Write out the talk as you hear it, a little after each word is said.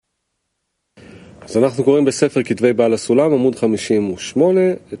אז אנחנו קוראים בספר כתבי בעל הסולם, עמוד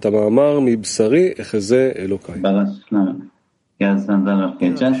 58, את המאמר מבשרי אחזה אלוקיי. Baal HaSulam yazılardan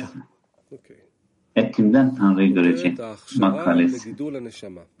okuyacağız. Etimden Tanrı'yı görecek makalesi.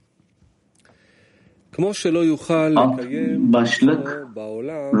 Alt başlık,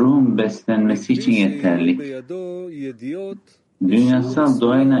 ruhun beslenmesi için yeterli. Dünyasal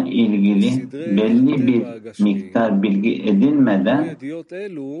doğayla ilgili belli bir miktar bilgi edinmeden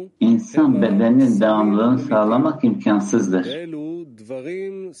insan bedeninin devamlılığını sağlamak imkansızdır.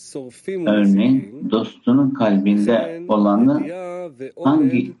 Örneğin dostunun kalbinde olanı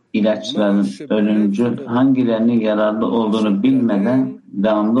hangi ilaçların ölümcül, hangilerinin yararlı olduğunu bilmeden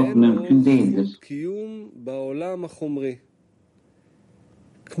devamlılık mümkün değildir.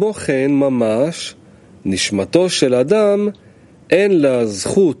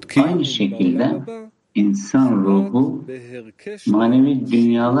 Aynı şekilde insan ruhu manevi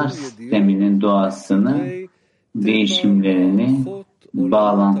dünyalar sisteminin doğasını, değişimlerini,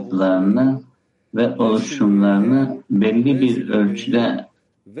 bağlantılarını ve oluşumlarını belli bir ölçüde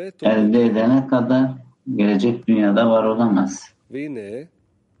elde edene kadar gelecek dünyada var olamaz.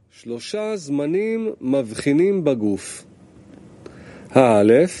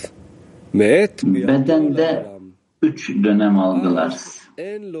 Bedende 3 dönem algılarız.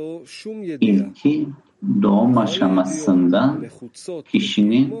 İlki doğum aşamasında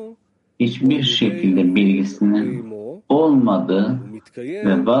kişinin hiçbir şekilde bilgisinin olmadığı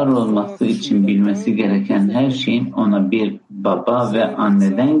ve var olması için bilmesi gereken her şeyin ona bir baba ve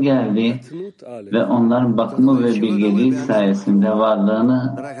anneden geldiği ve onların bakımı ve bilgeliği sayesinde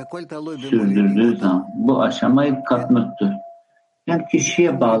varlığını sürdürdüğü zaman bu aşamayı katnuttur. Yani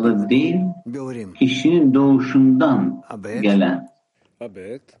kişiye bağlı değil, kişinin doğuşundan gelen,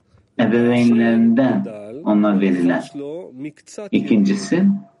 ebeveynlerinden ona verilen.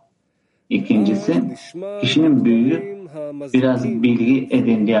 İkincisi, kişinin büyüyüp biraz bilgi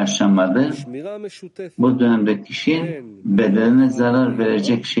edindiği aşamadır. Bu dönemde kişi bedenine zarar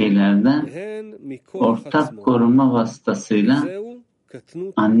verecek şeylerden ortak koruma vasıtasıyla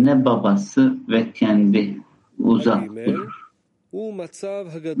anne babası ve kendi uzak durur.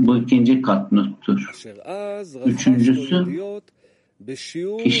 Bu ikinci katnuttur. Üçüncüsü,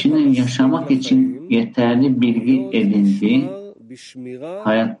 kişinin yaşamak için yeterli bilgi edindiği,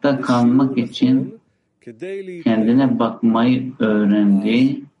 hayatta kalmak için kendine bakmayı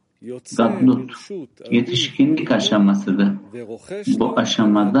öğrendiği gadlut, yetişkinlik aşamasıdır. Bu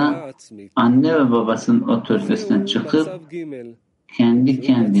aşamada anne ve babasının otoritesinden çıkıp kendi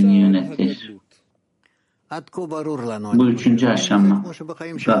kendini yönetir. Bu üçüncü aşama,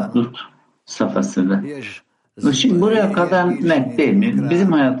 gadlut safhasıdır. Şimdi buraya kadar net değil mi?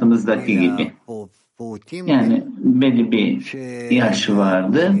 Bizim hayatımızdaki gibi. Yani belli bir yaş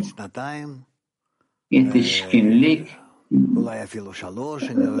vardı. Yetişkinlik,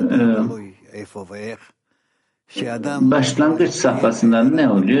 başlangıç safhasında ne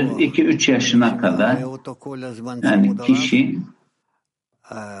oluyor? 2-3 yaşına kadar yani kişi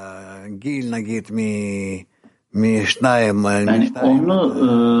yani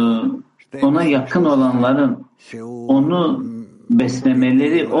ona yakın olanların onu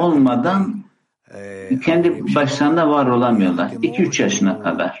beslemeleri olmadan kendi başlarında var olamıyorlar. 2-3 yaşına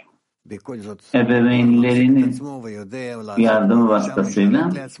kadar. Ebeveynlerinin yardımı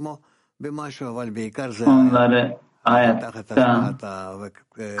vasıtasıyla onları hayatta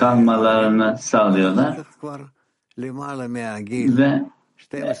kalmalarını sağlıyorlar ve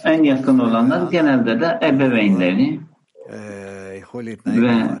en yakın olanlar genelde de ebeveynleri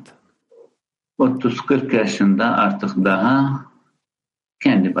ve 30-40 yaşında artık daha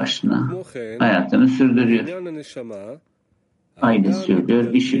kendi başına hayatını sürdürüyor. Ailesi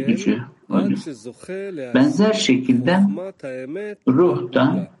ölüyor, işi gücü oluyor. Benzer şekilde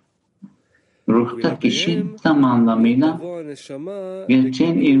ruhta kişi tam anlamıyla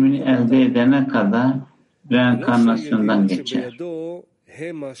gerçeğin ilmini elde edene kadar reenkarnasyondan geçer.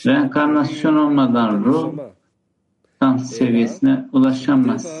 Reenkarnasyon olmadan ruh tam seviyesine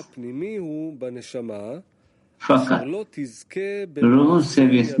ulaşamaz. Fakat ruhun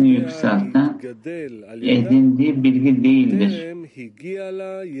seviyesini yükselten edindiği bilgi değildir.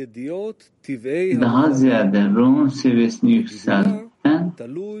 Daha ziyade ruhun seviyesini yükselten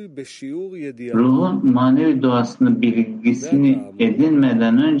ruhun manevi doğasını bilgisini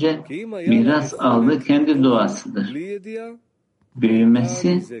edinmeden önce miras aldığı kendi doğasıdır.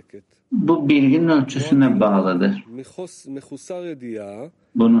 Büyümesi bu bilginin ölçüsüne bağlıdır.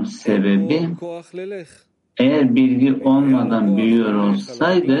 Bunun sebebi eğer bilgi olmadan büyüyor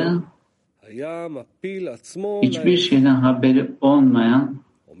olsaydı hiçbir şeyden haberi olmayan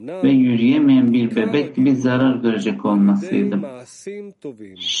ve yürüyemeyen bir bebek gibi zarar görecek olmasıydı.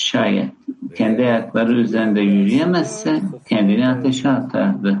 Şayet kendi ayakları üzerinde yürüyemezse kendini ateşe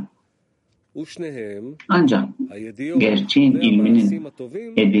atardı. Ancak gerçeğin ilminin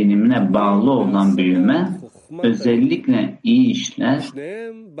edinimine bağlı olan büyüme, özellikle iyi işler,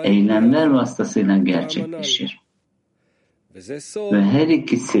 eylemler vasıtasıyla gerçekleşir. Ve her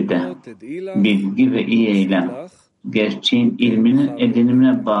ikisi de bilgi ve iyi eylem, gerçeğin ilminin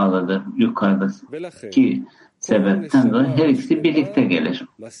edinimine bağlıdır. Yukarıdaki sebepten dolayı her ikisi birlikte gelir.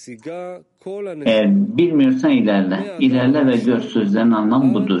 Eğer bilmiyorsan ilerle. İlerle ve gör sözlerin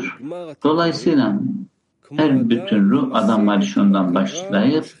anlamı budur. Dolayısıyla her bütün ruh Adam Arishon'dan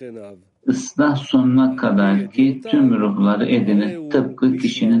başlayıp ıslah sonuna kadar ki tüm ruhları edinir. Tıpkı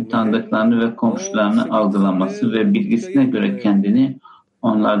kişinin tanıdıklarını ve komşularını algılaması ve bilgisine göre kendini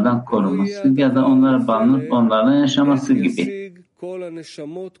onlardan koruması ya da onlara bağlanıp onlarla yaşaması gibi.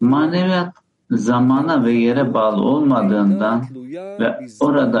 Maneviyat zamana ve yere bağlı olmadığından ve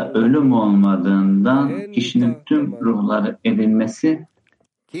orada ölüm olmadığından kişinin tüm ruhları edinmesi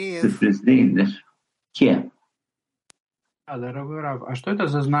sürpriz değildir. Kiev. Дорогой Рав, а что это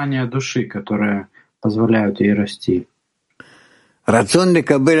за знания души, которые позволяют ей расти?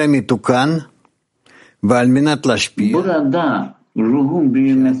 Burada ruhun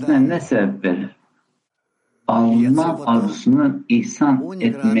büyümesine ne sebep verir? Alma arzusunun ihsan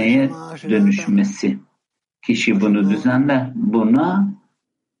etmeye dönüşmesi. Kişi bunu düzenler. Buna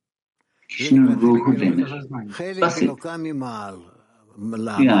kişinin ruhu denir. Basit.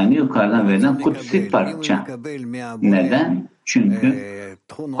 Yani yukarıdan verilen kutsi parça. Neden? Çünkü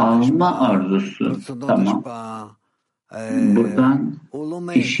alma arzusu. Tamam. Buradan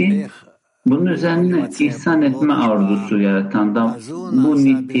kişi bunun üzerine ihsan etme arzusu yaratandan bu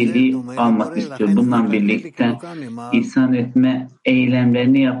niteliği almak istiyor. Bununla birlikte ihsan etme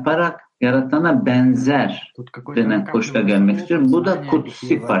eylemlerini yaparak yaratana benzer denen koşula gelmek istiyor. Bu da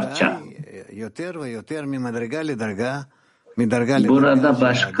kutsi parça. Burada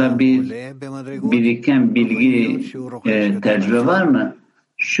başka bir biriken bilgi tecrübe var mı?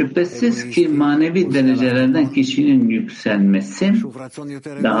 Şüphesiz ki manevi derecelerden kişinin yükselmesi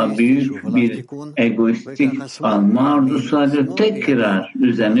daha büyük bir egoistik alma arzusu alıyor. Tekrar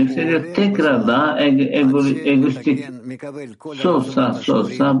üzerine yükseliyor. Tekrar daha egoistik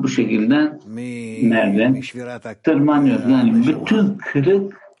solsa bu şekilde merdiven tırmanıyor. Yani bütün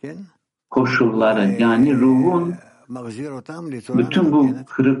kırık koşulları yani ruhun bütün bu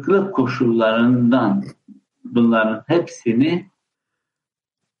kırıklık koşullarından bunların hepsini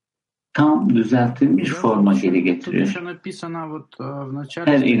tam düzeltilmiş forma geri getiriyor.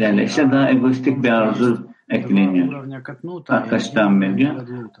 Her ilerleyişe daha egoistik bir arzu ekleniyor. Arkadaş devam ediyor.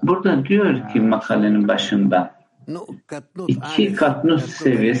 Burada diyor ki makalenin başında 2 katnus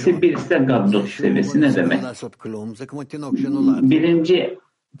seviyesi, birisi de gadlut seviyesi. Ne demek? Birinci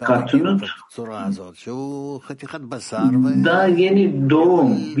katnut daha yeni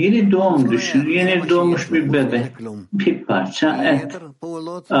doğum düşün. Yeni doğmuş bir bebek. Bir parça et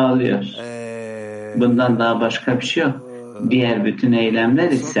ağlıyor. Bundan daha başka bir şey yok. Diğer bütün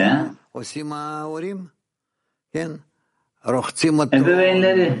eylemler ise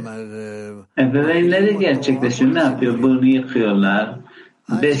ebeveynleri gerçekleşiyor. Ne yapıyor? Bunu yıkıyorlar,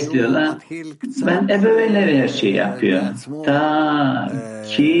 besliyorlar. Ben ebeveynleri her şeyi yapıyor. Ta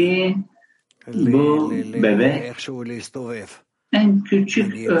ki bu bebek en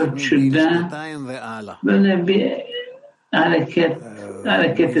küçük ölçüde böyle bir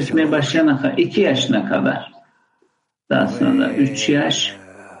hareket etmeye başlayana kadar 2 yaşına kadar. Daha sonra 3 yaş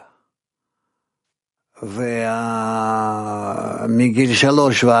ve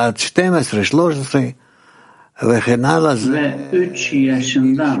 3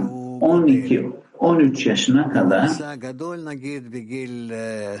 yaşından 13 yaşına kadar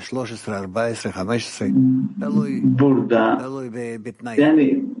burada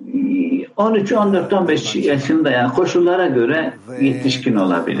yani 13, 14, 15 yaşında yani koşullara göre yetişkin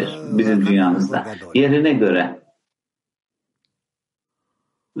olabilir bizim dünyamızda. Yerine göre.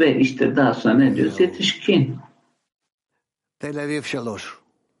 Ve işte daha sonra ne diyoruz? Yetişkin. Tel Aviv 3.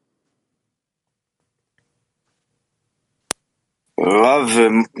 רב,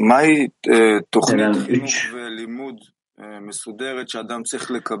 מהי תוכנית חינוך ולימוד מסודרת שאדם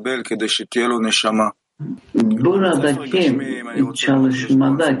צריך לקבל כדי שתהיה לו נשמה? Buradaki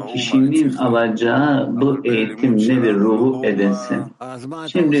çalışmada kişinin alacağı bu eğitim nedir? Ruhu edinsin.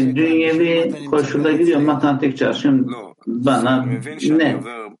 Şimdi dünyevi koşulda gidiyorum, matematik çalışıyorum. Bana ne?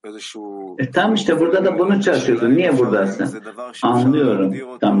 Tam işte burada da bunu çalışıyorsun. Niye buradasın? Anlıyorum.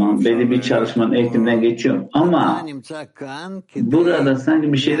 Tamam, belli bir çalışmanın eğitimden geçiyorum. Ama burada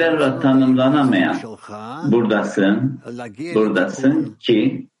sanki bir şeyler var tanımlanamayan. Buradasın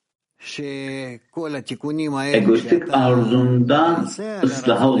ki egoistik arzundan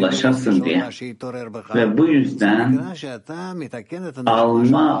ıslaha ulaşasın diye. Ve bu yüzden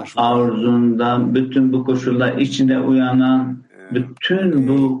alma arzundan bütün bu koşullar içinde uyanan bütün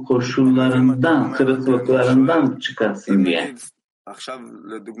bu koşullarından, kırıklıklarından çıkarsın diye.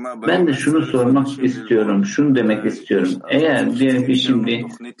 Ben de şunu sormak istiyorum, şunu demek istiyorum. Eğer diyelim ki şimdi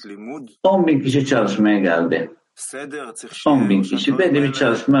 10.000 kişi çalışmaya geldi. 10.000 kişi belli bir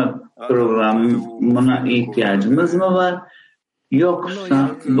çalışma programına ihtiyacımız mı var?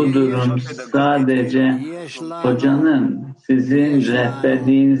 Yoksa bu durum sadece hocanın sizin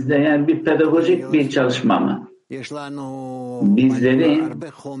rehberliğinizde yani bir pedagojik bir çalışma mı? Bizlerin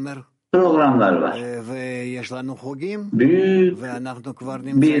programlar var. Büyük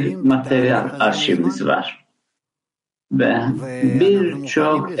bir materyal arşivimiz var. Ve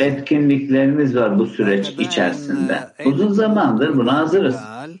birçok etkinliklerimiz var bu süreç içerisinde. Uzun zamandır buna hazırız.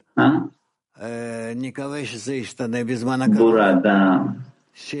 Burada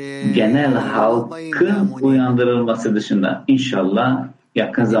genel halkın uyandırılması dışında inşallah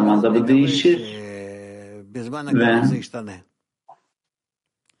yakın zamanda bu değişir ve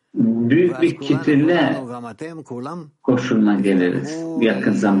büyük bir kitle koşuluna geliriz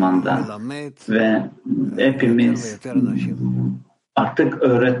yakın zamanda ve hepimiz artık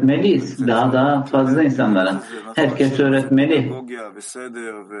öğretmeliyiz daha fazla insanlara. Herkes öğretmeli.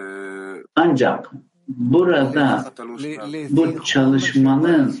 Ancak burada bu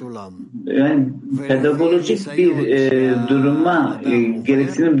çalışmanın yani pedagojik bir duruma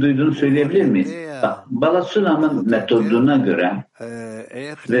gereksinim duyduğunu söyleyebilir miyiz? Baal HaSulam'ın metoduna göre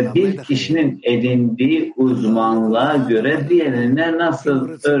ve bir kişinin edindiği uzmanlığa göre diğerine nasıl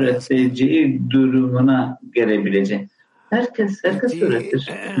öğreteceği durumuna gelebilecek. Herkes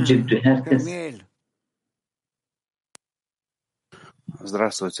öğretir. Ciddi herkes.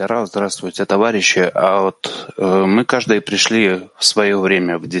 Здравствуйте, Рав, здравствуйте, товарищи. А вот мы каждый пришли в свое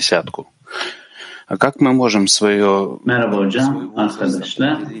время в десятку. А как мы можем свою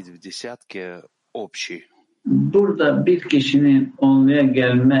разделить в десятке общий? Burada bir kişinin onluğa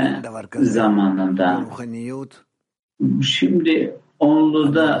gelme zamanında şimdi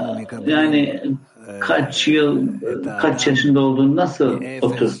onluda yani kaç yaşında olduğunu nasıl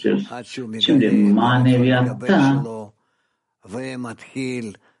oturtuyoruz? Şimdi maneviyatta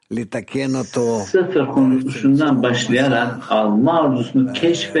sıfır konuşundan başlayarak alma arzusunu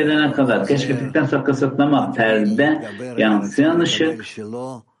keşfedene kadar, keşfettikten sonra kısıtlama, perde, yansıyan ışık,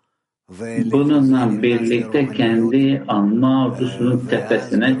 bununla birlikte kendi alma arzusunun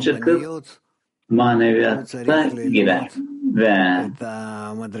tepesine çıkıp maneviyatta girer. Ve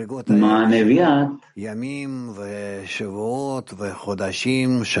maneviyat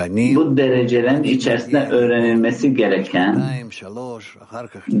bu derecelerin içerisinde öğrenilmesi gereken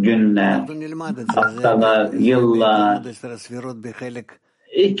günler, haftalar, yıllar,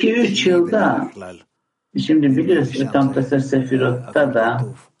 2-3 yılda şimdi biliyorsunuz tam Sefirot'ta da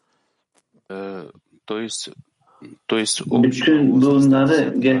bütün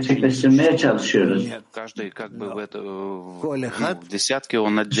bunları gerçekleştirmeye çalışıyoruz.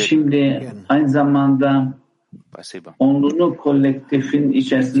 Şimdi aynı zamanda onluğun kolektifin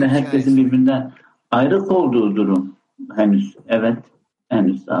içerisinde herkesin birbirinden ayrık olduğu durum henüz. Evet,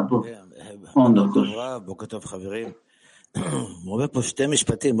 henüz daha bu. 19.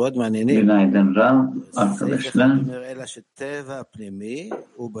 Günaydın Rav, arkadaşlar.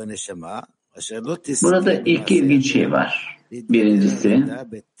 Burada iki ilginç şey var. Birincisi,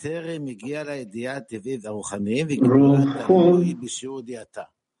 ruhun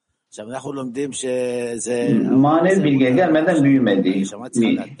manevi bilgiye gelmeden büyümediği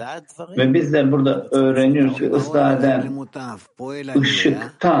ve biz de burada öğreniyoruz ki ıslah eden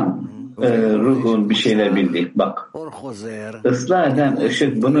ışıktan ruhun bir şeyler bildiği. Bak, ıslah eden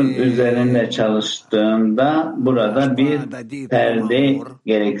ışık bunun üzerine çalıştığında burada bir perde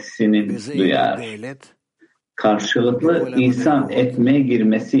gereksinim duyar. Karşılıklı insan etmeye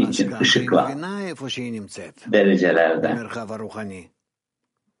girmesi için ışıkla derecelerde.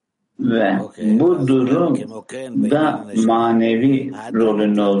 Ve bu durum da manevi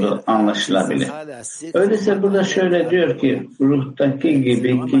rolün olduğu anlaşılabilir. Öyleyse burada şöyle diyor ki, ruhtaki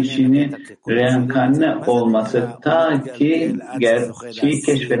gibi kişinin reenkarne olması ta ki gerçeği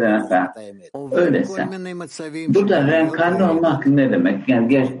keşfedene kadar. Öyleyse burada reenkarne olmak ne demek? Yani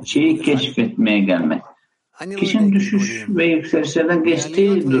gerçeği keşfetmeye gelmek. Kişinin düşüş ve yükselişlerden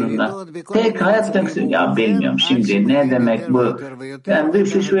geçtiği durumda tek hayat temsil, ya bilmiyorum şimdi ne demek bu, yani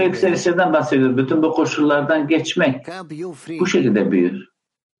düşüş ve yükselişlerden bahsediyoruz. Bütün bu koşullardan geçmek bu şekilde büyür.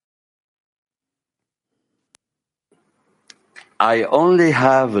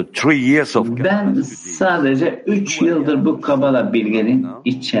 Ben sadece 3 yıldır bu Kabala bilgenin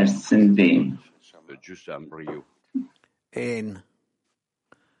içerisindeyim.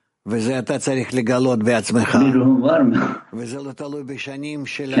 Bir ruhun var mı?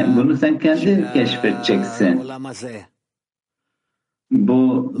 Bunu sen kendin keşfedeceksin.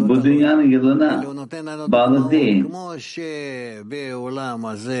 Bu dünyanın yılına bağlı değil.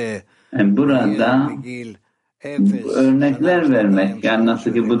 Yani burada örnekler vermek, yani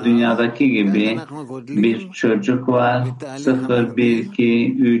nasıl ki bu dünyadaki gibi bir çocuk var, 0, 1,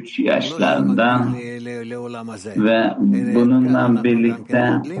 2, 3 yaşlarında ve bununla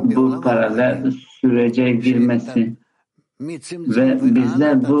birlikte bu paralel sürece girmesi ve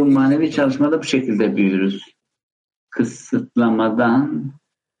bizler bu manevi çalışmada bu şekilde büyürüz. Kısıtlamadan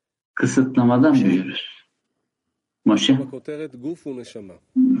büyürüz. Moşe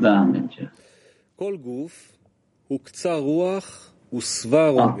devam ediyor.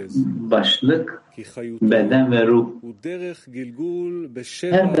 Başlık, beden ve ruh.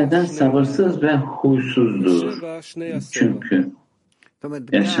 Her beden sabırsız ve huysuzdur. Çünkü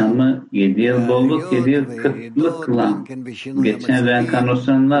yaşamı 7 yıl bolluk, 7 yıl kıtlıkla, geçen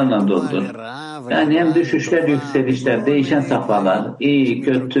reenkarnasyonlarla doldur. Yani hem düşüşler, yükselişler, değişen safhalar, iyi,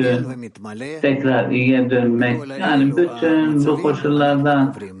 kötü, tekrar iyiye dönmek, yani bütün bu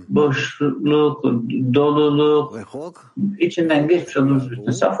koşullardan boşluk, doluluk, içinden geçmiş olduğumuz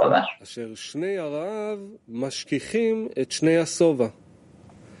bütün safhalar.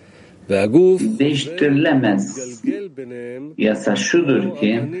 Değiştirilemez yasa şudur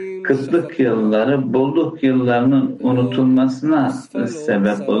ki, kıtlık yılları bolluk yıllarının unutulmasına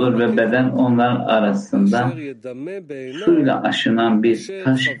sebep olur ve beden onların arasında suyla aşınan bir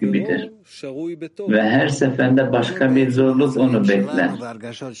taş gibidir. Ve her seferinde başka bir zorluk onu bekler.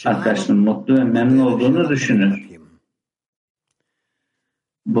 Arkadaşının mutlu ve memnun olduğunu düşünür.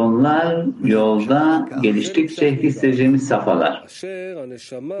 Bunlar yolda geliştikçe hissedeceğimiz safhalar.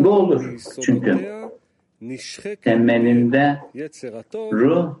 Bu olur çünkü temelinde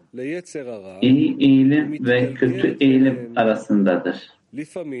ruh, iyi eğilim ve kötü eğilim arasındadır.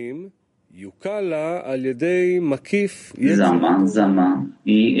 Zaman zaman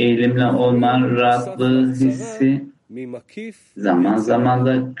iyi eğilimle olmanın rahatlığı hissi, zaman zaman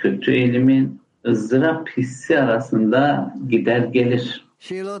da kötü eğilimin ızdırap hissi arasında gider gelir.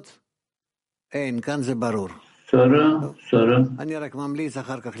 Soru.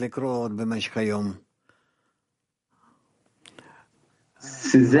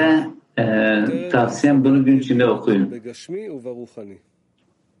 Size tavsiyem bunu gün içinde okuyun.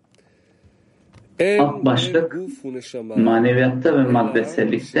 Alt başlık, maneviyatta ve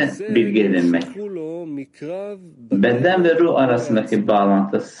maddesellikte bilgi edinmek. Beden ve ruh arasındaki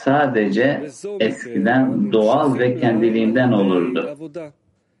bağlantı sadece eskiden doğal ve kendiliğinden olurdu.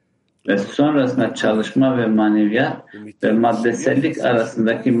 Ve sonrasında çalışma ve maneviyat ve maddesellik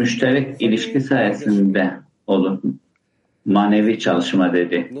arasındaki müşterek ilişki sayesinde olur. Manevi çalışma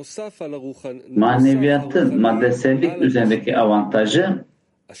dedi. Maneviyatın maddesellik üzerindeki avantajı,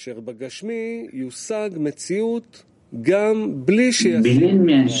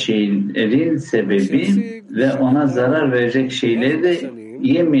 bilinmeyen şeylerin sebebi ve ona zarar verecek şeyleri de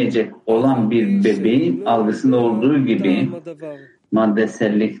yemeyecek olan bir bebeğin algısında olduğu gibi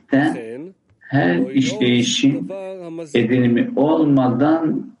maddesellikte her işleyişin edinimi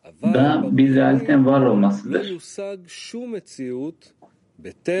olmadan da bir realitenin var olmasıdır.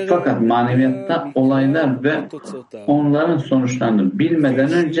 Fakat maneviyatta olaylar ve onların sonuçlarını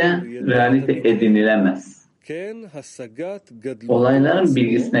bilmeden önce realite edinilemez. Olayların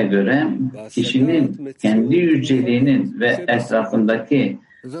bilgisine göre kişinin kendi yüceliğinin ve etrafındaki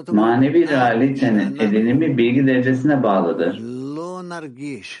manevi realitenin edinimi bilgi derecesine bağlıdır.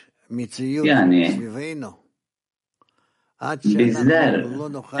 Yani bizler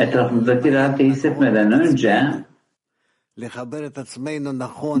etrafımızdaki realiteyi hissetmeden önce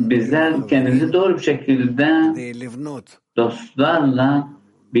bizler kendimizi doğru bir şekilde dostlarla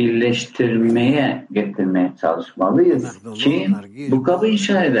birleştirmeye getirmeye çalışmalıyız ki bu kabı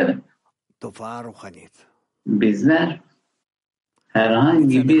inşa edelim. Bizler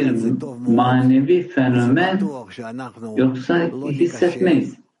herhangi bir manevi fenomen yoksa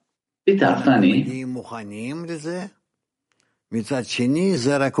hissetmeyiz. Bir taraftan iyi.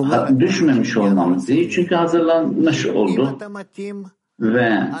 Düşmemiş olmamız iyi. Çünkü hazırlanmış oldu.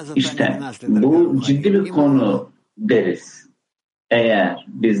 Ve işte bu ciddi bir konu deriz. Eğer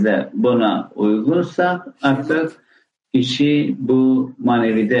bizler buna uygunsak artık kişi bu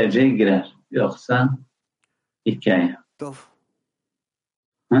manevi dereceye girer. Yoksa hikaye.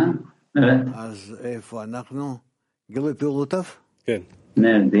 Ha? Evet.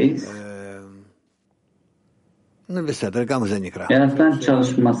 Neredeyiz? Yaratan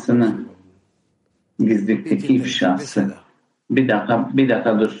çalışmasını gizlikteki ifşası. Bir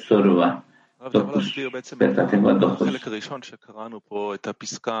dakika dur soru var. 9. Betativa 9.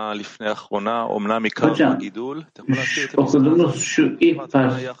 Hocam okuduğumuz şu ilk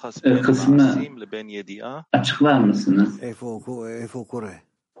kısmı açıklar mısınız?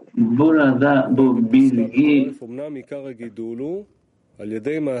 Burada bu bilgi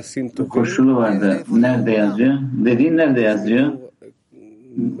koşulu vardı. Nerede yazıyor? Dediğin nerede yazıyor?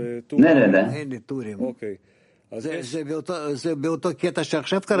 Nerede?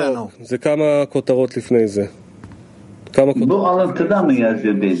 Bu alıntıda mı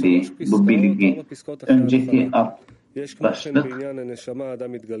yazıyor dediği bu bilgi? Önceki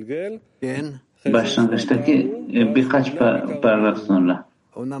başlangıçtaki birkaç paragraf sonra.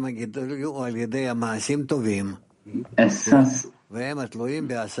 Esas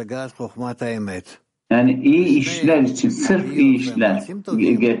yani iyi işler için, sırf iyi işler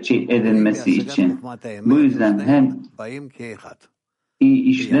gerçek edilmesi için. Bu yüzden hem iyi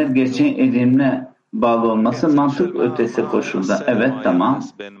işler gerçek edilme bağlı olması mantık ötesi koşulda. Evet, tamam.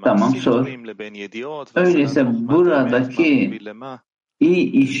 Tamam, sor. Öyleyse buradaki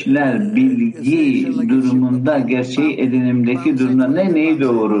iyi işler bilgi durumunda gerçeği edinimdeki durumda neyi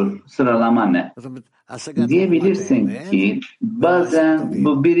doğurur? Sıralama ne? Diyebilirsin ki bazen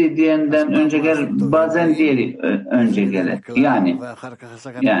bu biri diğerinden önce gelir, bazen diğeri önce gelir. Yani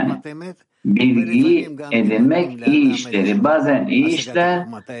bilgiyi edinmek iyi işleri. Bazen iyi işler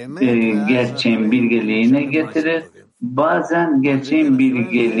gerçeğin bilgeliğine getirir. Bazen gerçeğin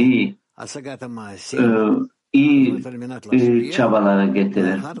bilgeliği iyi çabalara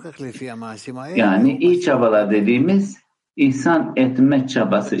getirir. Yani iyi çabalar dediğimiz ihsan etme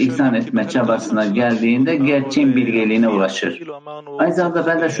çabasına geldiğinde gerçeğin bilgeliğine ulaşır. Aynı zamanda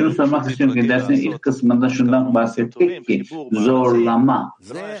ben de şunu sormak istiyorum ki dersin ilk kısmında şundan bahsettik ki zorlama.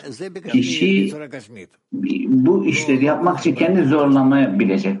 Kişi bu işleri yapmak için kendi zorlamaya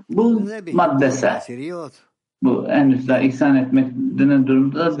bilecek. Bu maddesel. Bu henüz daha ihsan etmenin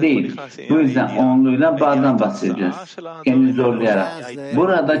durumda değil. Bu yüzden onluyla bağdan bahsediyoruz. Kendini zorlayarak.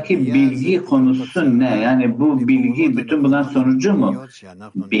 Buradaki bilgi konusu ne? Yani bu bilgi bütün bunların sonucu mu?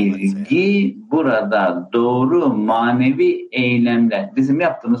 Bilgi burada doğru manevi eylemler. Bizim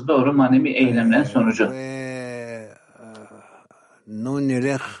yaptığımız doğru manevi eylemlerin sonucu.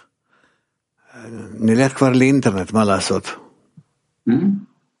 נלך כבר לאינטרנט, מה לעשות?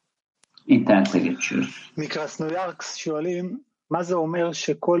 İnternete geçiyoruz. מקרסנויארקס שואלים, מה זה אומר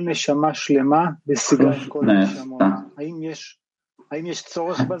שכל נשמה שלמה בסיגת כל נשמות? האם יש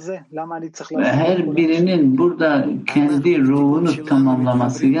צורך בזה? למה אני צריך לעשות? Her birinin burada kendi ruhunu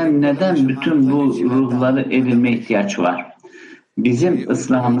tamamlaması, yani neden bütün bu ruhları edinme ihtiyaç var? Bizim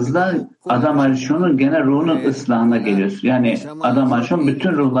ıslahımızda Adam Arishon'un gene ruhunun ıslahına geliyoruz. Yani Adam Arishon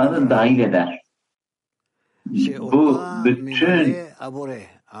bütün ruhları dahil eder. Bu bütün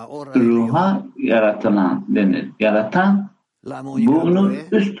ruha yaratılan denir. Yaratan bunu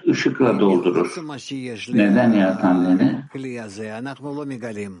üst ışıkla doldurur. Neden yaratan denir?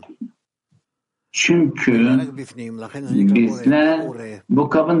 Çünkü bizler bu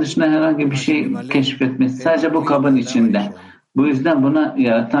kabın dışında herhangi bir şey keşfetmeyiz. Sadece bu kabın içinde. Bu yüzden buna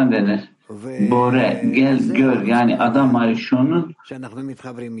yaratan denir. Bore, gel, gör, yani Adam Arishon'un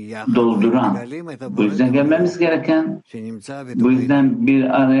dolduran. Bu yüzden gelmemiz gereken, bu yüzden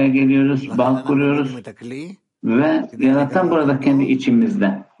bir araya geliyoruz, bağ kuruyoruz ve yaratan burada kendi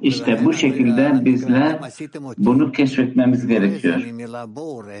içimizde. İşte bu şekilde bizler bunu keşfetmemiz gerekiyor.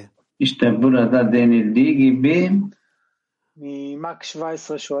 İşte burada denildiği gibi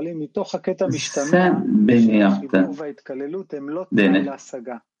sen beni yaptın denir.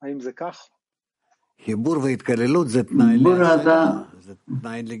 Burada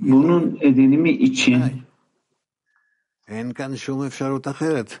bunun edinimi için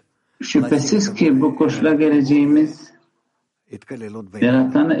şüphesiz ki bu koşula geleceğimiz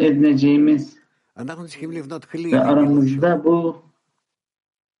Yaratanı edineceğimiz ve aramızda bu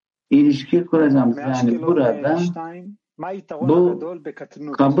ilişki kuracağımız, yani burada bu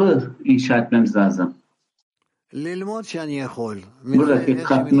kabı inşa etmemiz lazım. Buradaki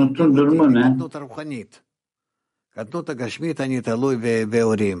katnutun durumu ne?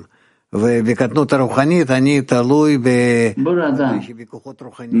 Burada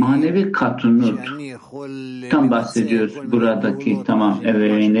manevi katnuttan bahsediyoruz. Buradaki tamam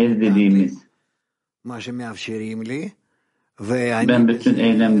ebeveynleri dediğimiz. Ben bütün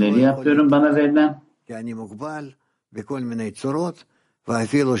eylemleri yapıyorum bana verilen.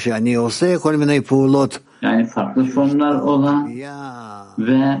 Yani farklı formlar olan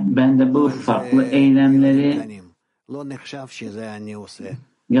ve ben de bu farklı eylemleri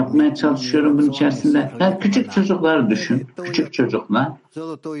yapmaya çalışıyorum bunun içerisinde. Yani küçük çocuklar düşün. Küçük çocuklar.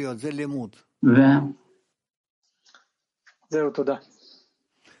 Ve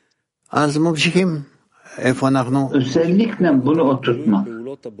özellikle bunu oturtmak.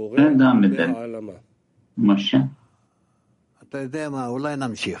 Ben devam edelim. Maşa.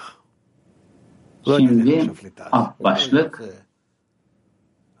 Şimdi alt başlık.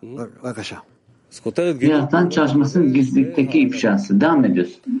 Yaratan çalışmasının gizlilikteki ifşası. Devam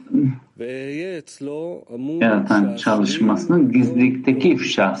ediyorsun. Yaratan çalışmasının gizlilikteki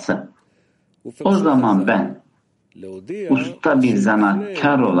ifşası. O zaman ben usta bir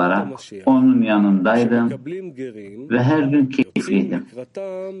zanaatkar olarak onun yanındaydım ve her gün keyifliydim.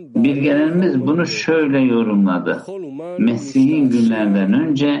 Bilgelerimiz bunu şöyle yorumladı. Mesih'in günlerden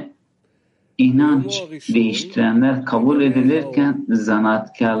önce inanç değiştirenler kabul edilirken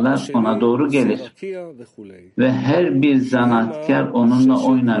zanaatkarlar ona doğru gelir. Ve her bir zanaatkar onunla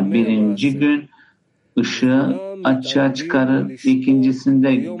oynar. Birinci gün ışığı açığa çıkarır,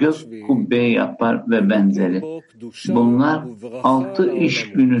 ikincisinde gök kubbe yapar ve benzeri. Bunlar 6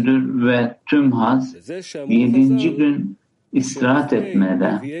 iş günüdür ve tüm haz 7. gün istirahat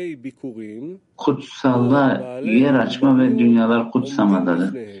etmede, kutsallığa yer açma ve dünyalar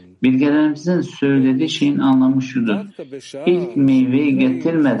kutsamadadır. Bilgelerimizin söylediği şeyin anlamı şudur. İlk meyveyi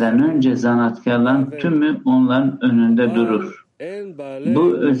getirmeden önce zanaatkarların tümü onların önünde durur.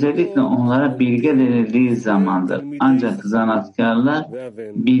 Bu özellikle onlara bilge denildiği zamandır. Ancak zanaatkarlar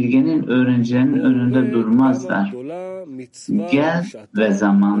bilgenin öğrencilerinin önünde durmazlar. Gel ve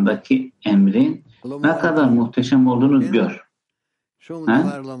zamandaki emrin ne kadar muhteşem olduğunu gör.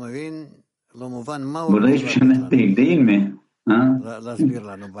 Ha? Burada hiçbir şey net değil mi? Ha?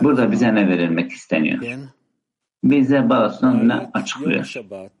 Burada bize ne verilmek isteniyor? Bize Baal ne açıklıyor?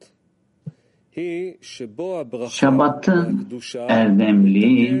 Şabat'ın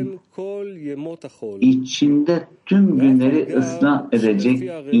erdemliği içinde tüm günleri ıslah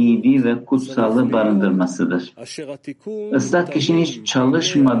edecek iyiliği ve kutsallığı barındırmasıdır. Islah kişinin hiç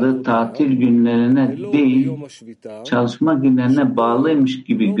çalışmadığı tatil günlerine değil, çalışma günlerine bağlıymış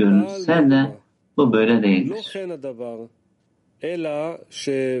gibi görünse de bu böyle değildir.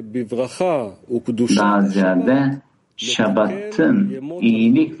 Daha ziyade Şabat'ın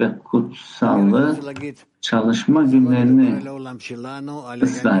iyilik ve kutsallığı çalışma günlerini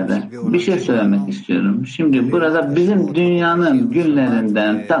ıslah eder. Bir şey söylemek istiyorum. Şimdi burada bizim dünyanın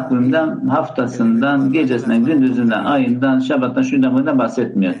günlerinden, takvimden, haftasından, gecesinden, gündüzünden, ayından, Şabat'tan, şundan bundan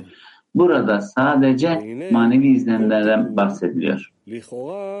bahsetmiyor. Burada sadece manevi izlenimlerden bahsediliyor.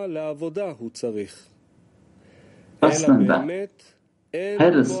 Aslında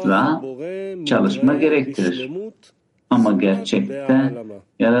her ıslah çalışma gerektirir. Ama gerçekte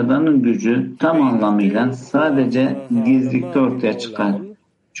Yaradan'ın gücü tam anlamıyla sadece gizlilikte ortaya çıkar.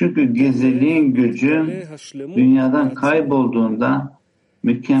 Çünkü gizliliğin gücü dünyadan kaybolduğunda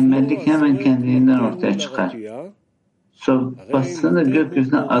mükemmellik hemen kendiliğinden ortaya çıkar. Sopasını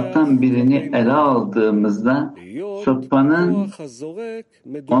gökyüzüne atan birini ele aldığımızda sopanın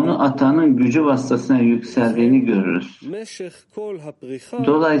onu atanın gücü vasıtasına yükseldiğini görürüz.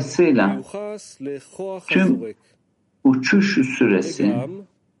 Dolayısıyla tüm uçuş süresi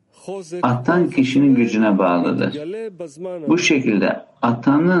atan kişinin gücüne bağlıdır. Bu şekilde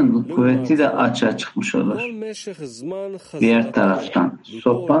atanın kuvveti de açığa çıkmış olur. Diğer taraftan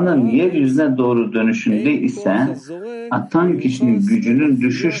sopanın yeryüzüne doğru dönüşünde ise atan kişinin gücünün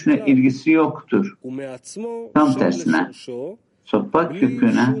düşüşle ilgisi yoktur. Tam tersine sopa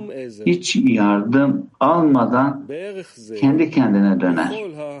köküne hiç yardım almadan kendi kendine döner.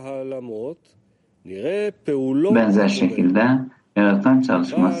 Benzer şekilde yaratan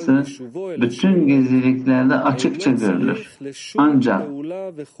çalışması bütün gizliliklerde açıkça görülür. Ancak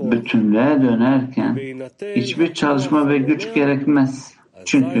bütünlüğe dönerken hiçbir çalışma ve güç gerekmez.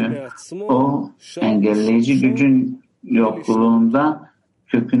 Çünkü o engelleyici gücün yokluğunda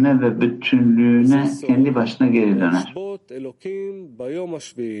köküne ve bütünlüğüne kendi başına geri döner.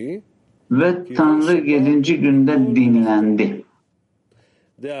 Ve Tanrı 7. günde dinlendi.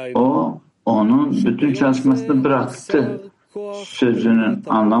 O, onun bütün çalışmasını bıraktı. Sözünün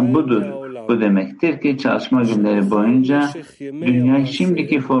anlamı budur. Bu demektir ki çalışma günleri boyunca dünyayı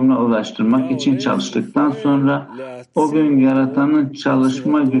şimdiki formuna ulaştırmak için çalıştıktan sonra o gün yaratanın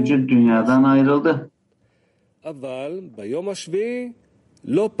çalışma gücü dünyadan ayrıldı.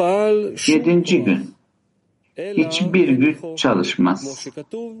 7. gün hiçbir güç çalışmaz.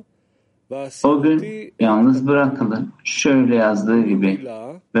 O gün yalnız bırakılır. Şöyle yazdığı gibi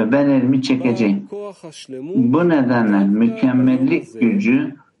ve ben elimi çekeceğim. Bu nedenle mükemmellik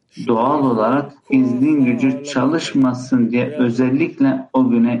gücü doğal olarak iznin gücü çalışmasın diye özellikle o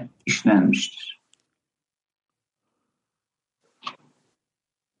güne işlenmiştir.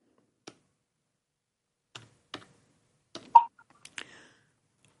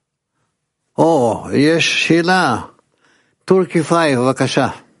 יש שאלה. טורקי 5,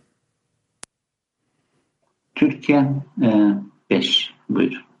 בבקשה. Türkiye 5.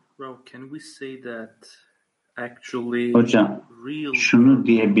 Buyur. Hocam, şunu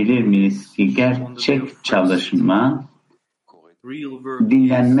diyebilir miyiz ki gerçek çalışma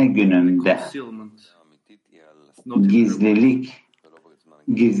dinlenme gününde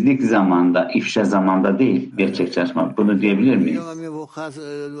gizlilik zamanda, ifşa zamanda değil gerçek çalışma. Bunu diyebilir miyiz?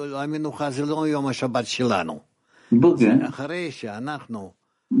 Bugün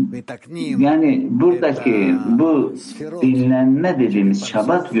yani buradaki bu dinlenme dediğimiz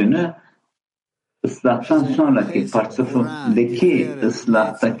Şabat günü ıslahtan sonraki parçasındaki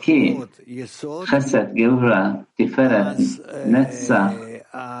ıslahtaki Chesed, Gevura, Tiferet, Netzach,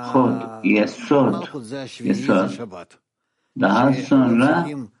 Hod, Yesod, daha sonra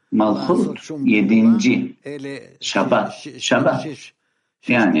Malchut 7. Şabat.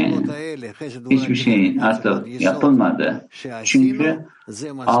 Yani hiçbir şeyin artık yapılmadı. Çünkü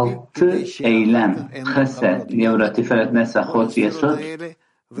 6 eylem, Chesed, Gevura, Tiferet, Netzach, Hod, Yesod,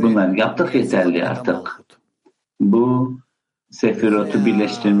 bunları yaptık yeterli artık. Bu Sefirot'u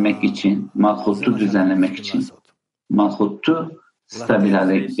birleştirmek için, Malchut'u düzenlemek için, Malchut'u stabil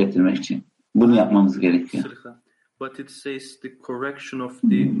hale getirmek için. Bunu yapmamız gerekiyor.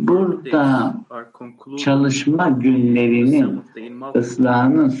 Burada çalışma günlerinin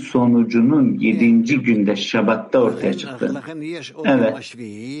ıslahının sonucunun 7. günde Şabat'ta ortaya çıktı. Evet.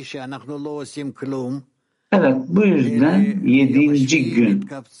 Evet, bu yüzden 7. gün.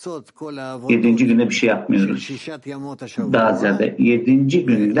 7. günde bir şey yapmıyoruz. Daha ziyade 7.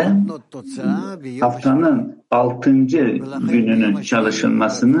 günde haftanın 6. gününün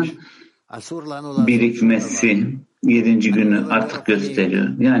çalışılmasının birikmesi 7. günü artık gösteriyor.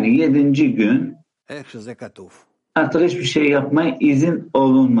 Yani 7. gün artık hiçbir şey yapmaya izin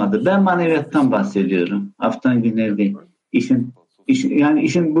olunmadı. Ben maneviyattan bahsediyorum. Haftanın günleri değil. İşin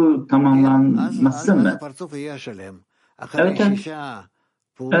bu tamamlanması mı? Evet.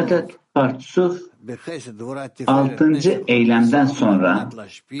 Partsuf 6. eylemden sonra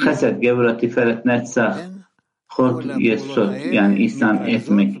Chesed, Gevura, Tiferet, Netzach, Hod, Yesod yani İslam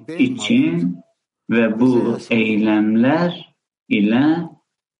etmek için ve bu eylemler ile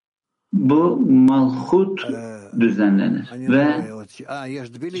bu Malchut düzenlenir ve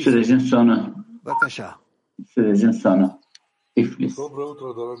sürecin sonu. Tiflis.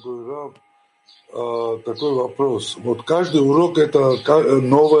 Такой вопрос. Вот каждый урок это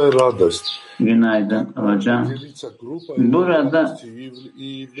новая радость. Günaydın hocam. Burada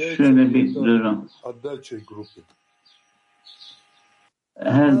şöyle bir durum.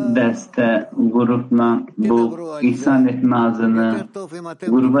 Her derste grupla bu ihsan etme ağzını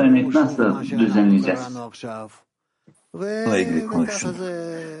gruba yönelik nasıl düzenleyeceğiz? Bununla ilgili konuşun.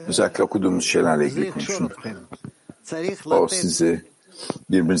 Özellikle okuduğumuz şeylerle ilgili konuşun. O sizi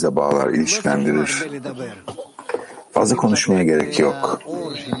birbirinize bağlar, ilişkilendirir. Fazla konuşmaya gerek yok.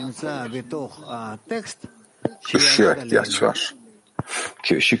 Işığa ihtiyaç var.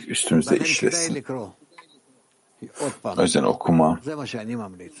 Ki ışık üstümüzde işlesin. O yüzden okuma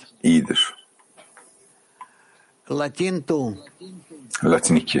iyidir.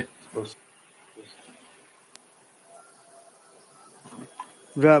 Latin 2.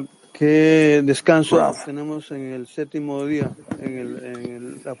 Rab, ¿qué descanso tenemos en el séptimo día,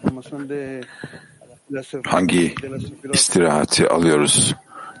 en la formación de la hangi istirahati alıyoruz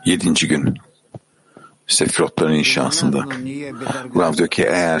 7. gün Sefirotların inşasında? Rav diyor ki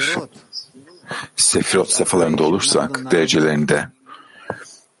eğer Sefirot safhalarında olursak, derecelerinde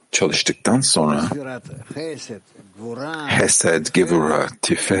çalıştıktan sonra Hesed, Gevura,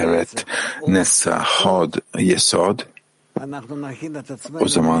 Tiferet, Netzach, Hod, Yesod O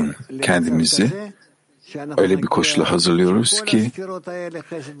zaman kendimizi öyle bir koşula hazırlıyoruz ki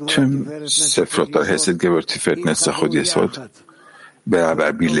tüm sefrotlar, Hesed, Gevur, Tiferet, Netzach, Hod, Yesod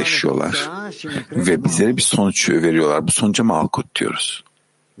beraber birleşiyorlar ve bize bir sonuç veriyorlar. Bu sonuca Malkut diyoruz.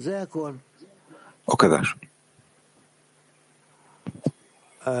 O kadar.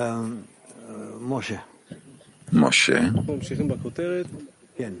 Moshe.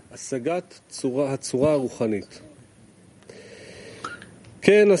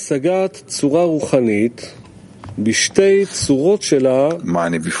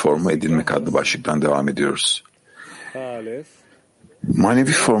 Manevi formu edinmek adlı başlıktan devam ediyoruz.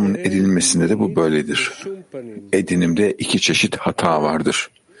 Manevi formun edinilmesinde de bu böyledir. Edinimde iki çeşit hata vardır.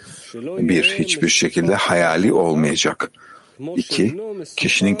 Bir, hiçbir şekilde hayali olmayacak. İki,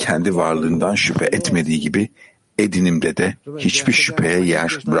 kişinin kendi varlığından şüphe etmediği gibi edinimde de hiçbir şüpheye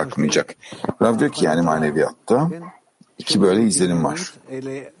yer bırakmayacak. Rav diyor ki yani maneviyatta iki böyle izlenim var.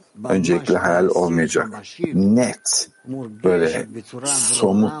 Öncelikle hayal olmayacak. Net, böyle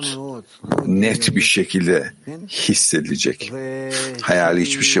somut, net bir şekilde hissedilecek. Hayali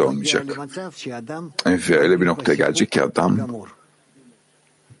hiçbir şey olmayacak. Ve öyle bir noktaya gelecek ki adam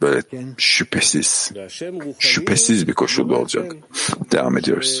böyle şüphesiz bir koşulda olacak. Devam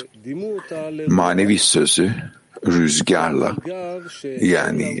ediyoruz. Manevi sözü rüzgarla,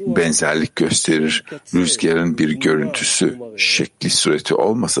 yani benzerlik gösterir, rüzgarın bir görüntüsü, şekli, sureti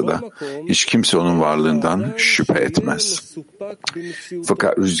olmasa da hiç kimse onun varlığından şüphe etmez.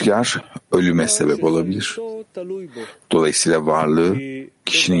 Fakat rüzgar ölüme sebep olabilir. Dolayısıyla varlığı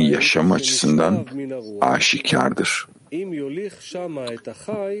kişinin yaşamı açısından aşikardır.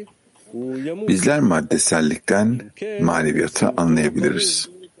 Bizler maddesellikten maneviyatı anlayabiliriz.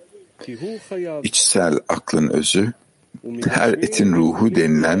 İçsel aklın özü, her etin ruhu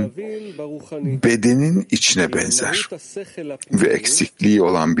denilen bedenin içine benzer ve eksikliği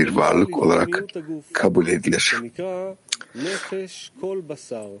olan bir varlık olarak kabul edilir.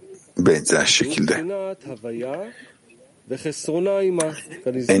 Benzer şekilde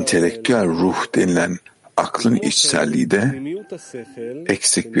entelektüel ruh denilen aklın içselliği de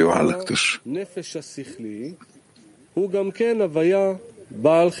eksik bir varlıktır.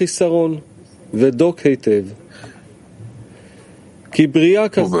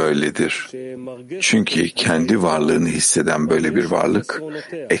 Bu böyledir. Çünkü kendi varlığını hisseden böyle bir varlık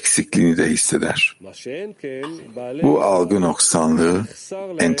eksikliğini de hisseder. Bu algı noksanlığı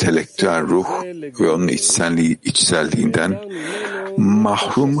entelektüel ruh ve onun içselliğinden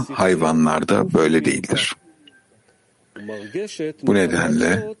mahrum hayvanlarda böyle değildir. Bu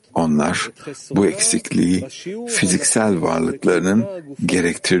nedenle onlar bu eksikliği fiziksel varlıklarının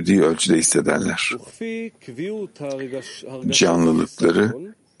gerektirdiği ölçüde hissederler. Canlılıkları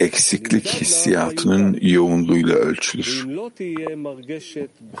eksiklik hissiyatının yoğunluğuyla ölçülür.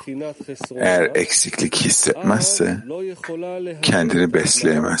 Eğer eksiklik hissetmezse kendini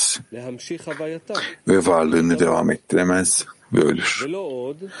besleyemez ve varlığını devam ettiremez ve ölür.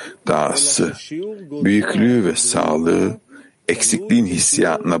 Dahası büyüklüğü ve sağlığı eksikliğin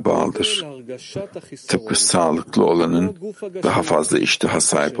hissiyatına bağlıdır. Tıpkı sağlıklı olanın daha fazla iştaha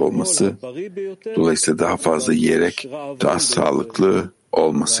sahip olması, dolayısıyla daha fazla yiyerek daha sağlıklı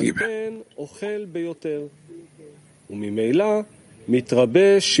olması gibi.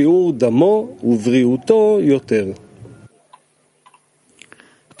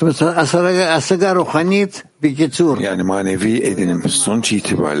 Yani manevi edinim sonuç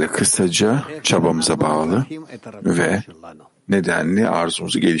itibariyle kısaca çabamıza bağlı ve nedenli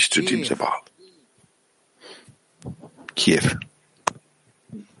arzumuzu geliştirdiğimize bağlı. Kiev.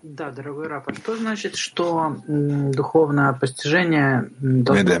 Да, дорогой Раф, а что значит, что духовное постижение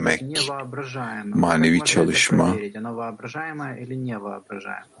должно быть невоображаемым? Manevi çalışma Оно воображаемое или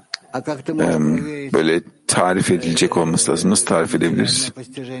невоображаемое? Böyle tarif edilecek olması lazım. Nasıl tarif edebiliriz?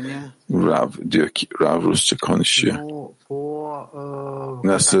 Rav diyor ki, Rav Rusça konuşuyor.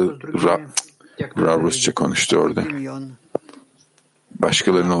 Nasıl Rav Rusça konuştu orada?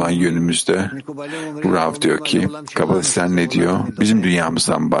 Başkalarının olan yönümüzde Rav diyor ki, Kabalistler ne diyor? Bizim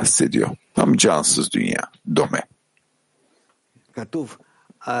dünyamızdan bahsediyor. Tam cansız dünya. Dome.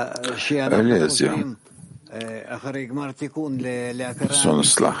 Öyle yazıyor. Son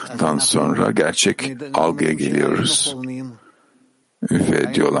ıslahtan sonra gerçek algıya geliyoruz.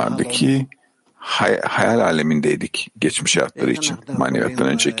 Ve diyorlardı ki hayal alemindeydik geçmiş hayatları için. Maneviyattan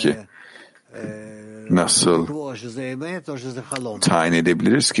önceki. Nasıl tayin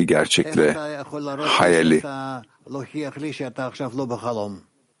edebiliriz ki gerçekle hayali?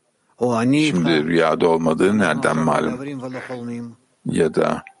 Şimdi rüyada olmadığı nereden malum? Ya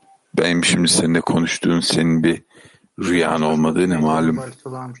da benim şimdi seninle konuştuğun senin bir rüyan olmadığı ne malum.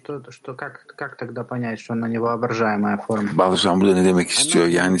 Baal HaSulam burada ne demek istiyor?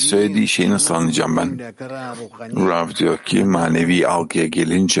 Yani söylediği şeyi nasıl anlayacağım ben? Rav diyor ki manevi algıya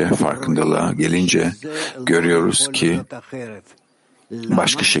gelince, farkındalığa gelince görüyoruz ki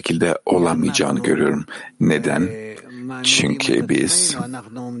başka şekilde olamayacağını görüyorum. Neden? Çünkü biz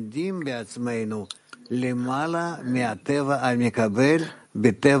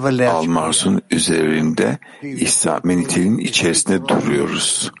Al-Mars'un üzerinde İsa niteliğinin içerisinde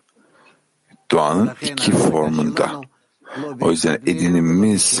duruyoruz. Doğanın iki formunda. O yüzden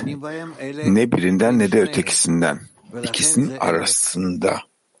edinimimiz ne birinden ne de ötekisinden. İkisinin arasında.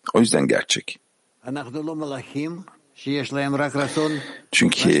 O yüzden gerçek.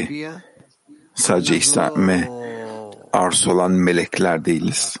 Çünkü sadece İslam'e arzu olan melekler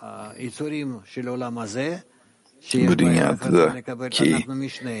değiliz. Bu dünyada ki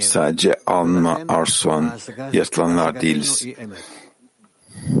sadece alma arzu olan yaratılanlar değiliz.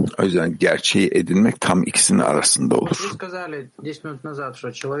 O yüzden gerçeği edinmek tam ikisinin arasında olur.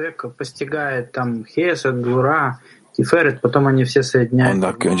 10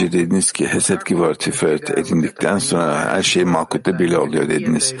 dakika önce dediniz ki Hesed, Gevura, Tiferet edindikten sonra her şey Malkut'ta bile oluyor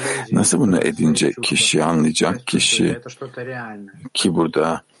dediniz. Nasıl bunu edinecek kişi, anlayacak kişi ki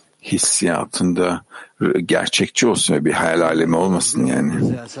burada hissiyatında gerçekçi olsun ve bir hayal alemi olmasın yani.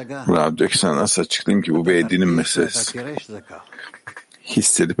 Radyo'daki sana nasıl açıklayayım ki bu bir edinim meselesi.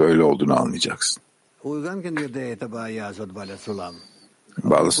 Hissedip öyle olduğunu anlayacaksın.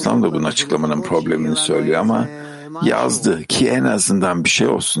 Baal HaSulam da bunun açıklamanın problemini söylüyor ama yazdı ki en azından bir şey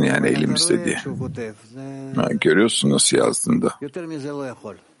olsun yani elimizde diye. Görüyorsun nasıl yazdığında.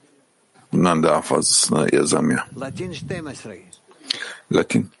 Bundan daha fazlasını yazamıyor.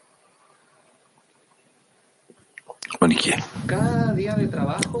 Latin 12. Cada día de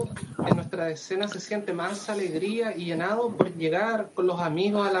trabajo en nuestra escena se siente más alegría y llenado por llegar con los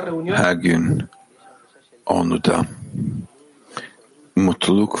amigos a la reunión. Her gün onu da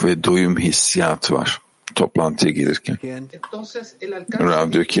mutluluk ve doyum hissiyatı var toplantıya gelirken.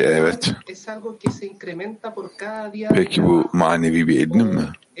 Rav diyor ki evet. Peki bu manevi bir edinim mi?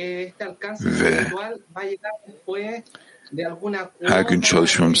 Ve her gün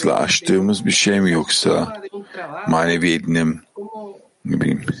çalışmamızla açtığımız bir şey mi yoksa manevi edinim, ne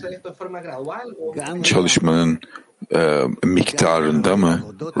bileyim, çalışmanın miktarında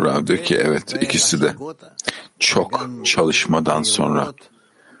mı? Rav diyor ki evet, ikisi de. Çok çalışmadan sonra,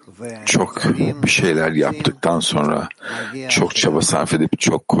 çok bir şeyler yaptıktan sonra, çok çaba sarf edip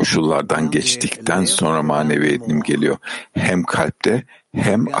çok koşullardan geçtikten sonra manevi edinim geliyor. Hem kalpte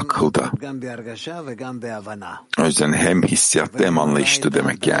hem akılda. O yüzden hem hissiyatta hem anlayışta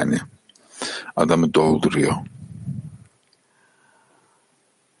demek yani. Adamı dolduruyor.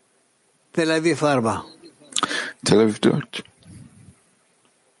 Tel Aviv 4. Tel Aviv 4.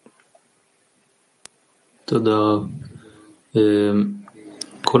 תודה.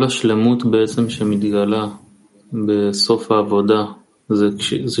 כל השלמות בעצם שמתגלה בסוף העבודה זה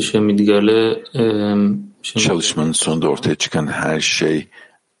שמתגלה çalışmanın sonunda ortaya çıkan her şey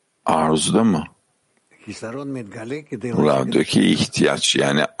arzuda mı? Buradaki ihtiyaç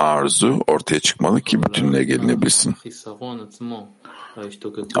yani arzu ortaya çıkmalı ki bütününe gelinebilsin.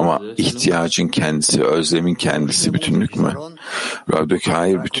 Ama ihtiyacın kendisi, özlemin kendisi bütünlük mü? Buradaki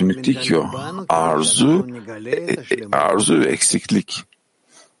hayır bütünlük değil ki o. Arzu eksiklik.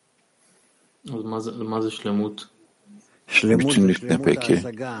 Bütünlük ne peki?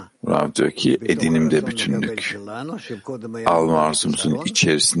 Rav diyor ki edinimde bütünlük. Alma arzumuzun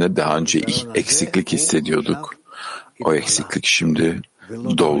içerisinde daha önce eksiklik hissediyorduk. O eksiklik şimdi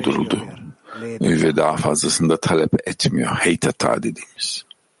dolduruldu. Ve daha fazlasını da talep etmiyor. Heytata dediğimiz.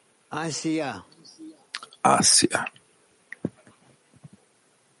 Asya.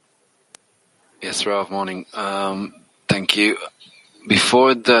 Yes, Rav, morning. Thank you.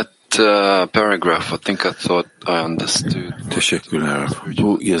 Before that paragraph, I think I thought I understood. Teşekkürler.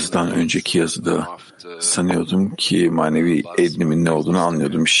 Bu yazıdan önceki yazıda sanıyordum ki manevi edinimin ne olduğunu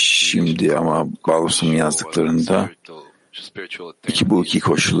anlıyordum şimdi ama Baal HaSulam'ın yazdıklarında bu iki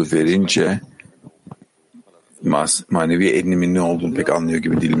koşulu verince manevi edinimin ne olduğunu pek anlıyor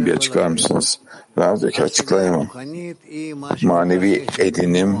gibi değilim. Bir açıklar mısınız? Razdaki açıklayamam. Manevi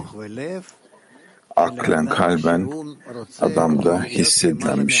edinim aklen, kalben adamda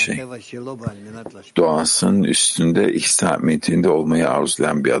hissedilen bir şey. Doğasının üstünde İslamiyetinde olmayı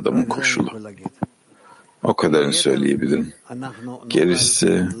arzulayan bir adamın koşulu. O kadarını söyleyebilirim.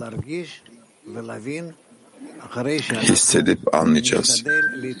 Gerisi hissedip anlayacağız.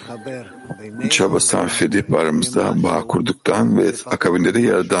 Çaba sarf edip aramızda bağ kurduktan ve akabinde de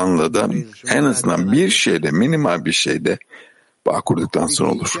Yaradan'la da en azından bir şeyde, minimal bir şeyde bağ kurduktan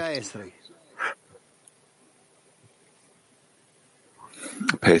sonra olur.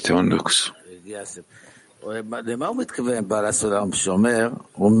 PT19.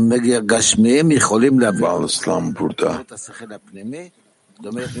 Baal-HaSulam burada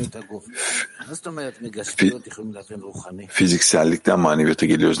fiziksellikten maneviyata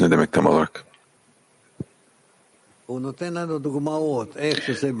geliyoruz. Ne demek tam olarak?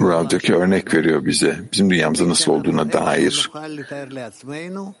 Rav'daki örnek veriyor bize. Bizim dünyamızda nasıl olduğuna dair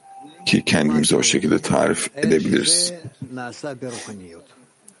ki kendimizi o şekilde tarif edebiliriz.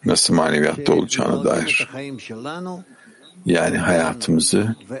 Nasıl maneviyatta olacağına dair. Yani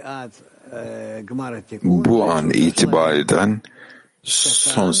hayatımızı bu an itibariyle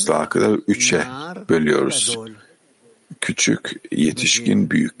son ıslaha kadar 3'e bölüyoruz. Küçük, yetişkin,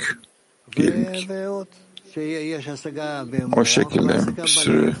 büyük diyelim ki. O şekilde bir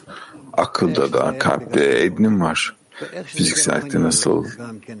sürü akılda da, kalpte edinim var. Fiziksellikte nasıl,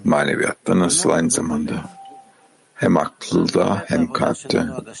 maneviyatta nasıl aynı zamanda. Hem akılda hem kalpte.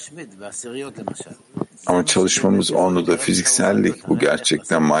 Ama çalışmamız onu da fiziksellik. Bu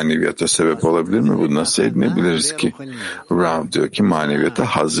gerçekten maneviyata sebep olabilir mi? Bu nasıl edinebiliriz ki? Rav diyor ki maneviyata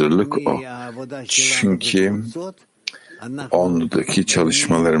hazırlık o. Çünkü onludaki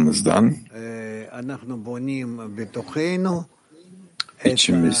çalışmalarımızdan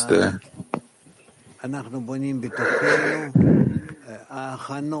içimizde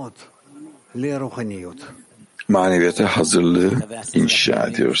maneviyata hazırlığı inşa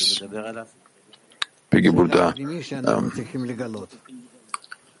ediyoruz. Peki burada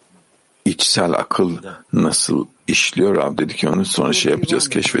içsel akıl nasıl işliyor? Rav dedi ki onu sonra yapacağız,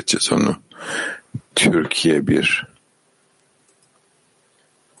 keşfedeceğiz onu. Türkiye 1.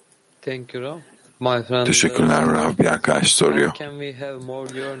 Teşekkürler Rav. Bir arkadaş soruyor.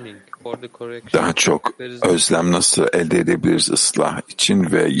 Daha çok özlem nasıl elde edebiliriz ıslah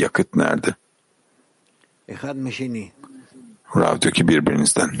için ve yakıt nerede? Rav diyor ki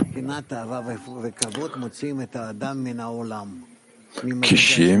birbirinizden.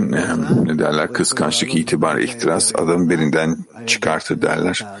 Kişi ne derler? Kıskançlık, itibar, ihtiras adamı birinden çıkartır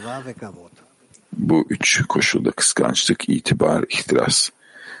derler. Bu 3 koşulda kıskançlık, itibar, ihtiras.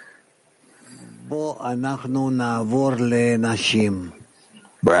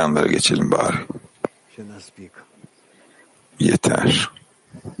 Bayanlara geçelim bari. Yeter.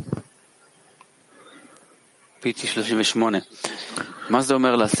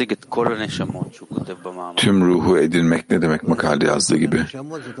 Tüm ruhu edinmek ne demek makalede yazdığı gibi?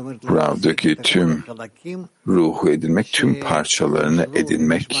 Rav'daki tüm ruhu edinmek, tüm parçalarını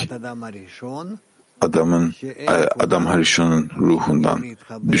edinmek, Adam Harishon'un ruhundan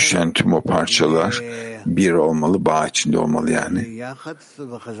düşen tüm o parçalar bir olmalı, bağ içinde olmalı yani.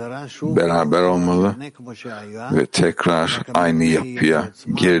 Beraber olmalı ve tekrar aynı yapıya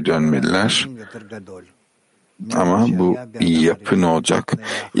geri dönmeliler. Ama bu yapı ne olacak?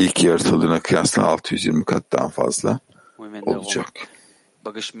 İlk yaratıldığına kıyasla 620 kat daha fazla olacak.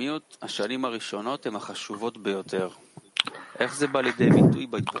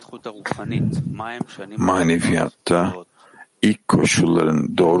 Maneviyatta ilk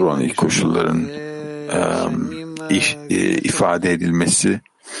koşulların, doğru olan ilk koşulların ifade edilmesi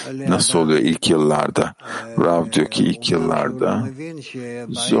nasıl oluyor ilk yıllarda? Rav diyor ki ilk yıllarda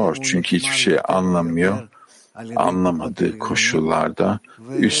zor çünkü hiçbir şey anlamıyor. Anlamadığı koşullarda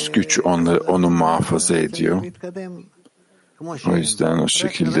üst güç onu muhafaza ediyor. O yüzden o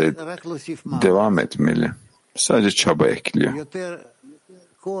şekilde devam etmeli. Sadece çaba ekliyor.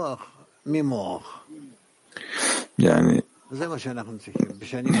 Yani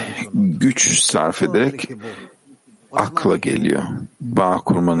güç sarf ederek akla geliyor. Bağ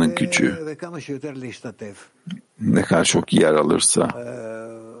kurmanın gücü. Ne kadar çok yer alırsa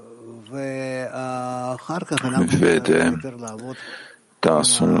ve de daha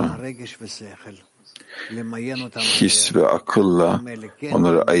sonra his ve akılla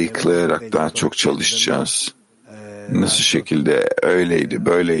onları ayıklayarak daha çok çalışacağız. Nasıl şekilde öyleydi,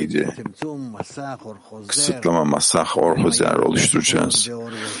 böyleydi. Kısıtlama, masah, orhozer oluşturacağız.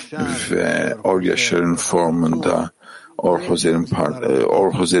 Ve Or Yaşar'ın formunda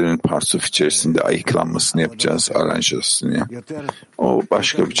Orhozer'in parsuf içerisinde ayıklanmasını yapacağız, aranjasını. O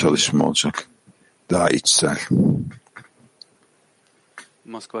başka bir çalışma olacak. Daha içsel.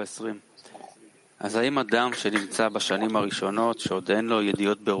 Moskva 20. אז האם אדם שנמצא בשנים הראשונות שעוד אין לו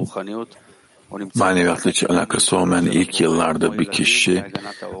ידיעות ברוחניות Maneviyatla hiç alakası olmayan ilk yıllarda bir kişi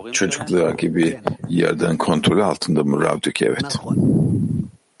çocuklar gibi Yaradan'ın kontrolü altında mı? Rav diyor ki evet.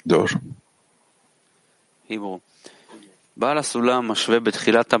 Doğru. Baal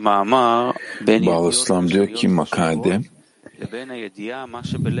HaSulam diyor ki makalede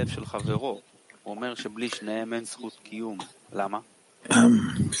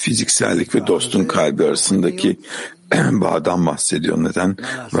fiziksellik ve dostun kalbi arasındaki bağdan bahsediyor. Neden?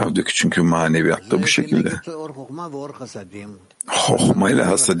 Rav diyor ki çünkü maneviyatta bu şekilde. Hohma ile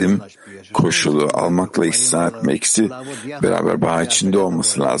hasadim koşulu almakla ihsan etme ikisi beraber bağ içinde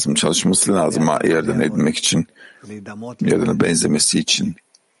olması lazım. Çalışması lazım yerden edinmek için. Yardana benzemesi için.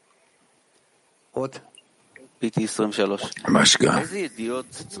 Başka.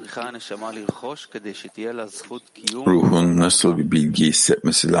 Ruhun nasıl bir bilgi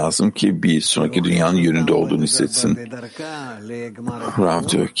hissetmesi lazım ki bir sonraki dünyanın yönünde olduğunu hissetsin. Rav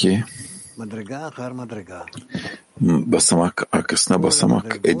diyor ki basamak arkasına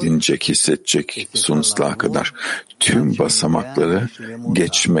basamak edinecek, hissedecek sonsuza kadar. Tüm basamakları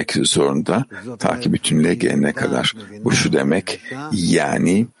geçmek zorunda ta ki bütünlüğe gelene kadar. Bu şu demek,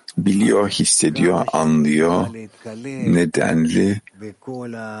 yani biliyor, hissediyor, anlıyor, nedenli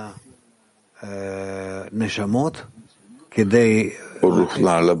o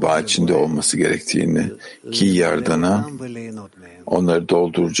ruhlarla bağ içinde olması gerektiğini ki Yaradan'a onları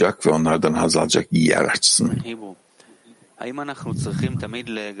dolduracak ve onlardan haz alacak yer açsın.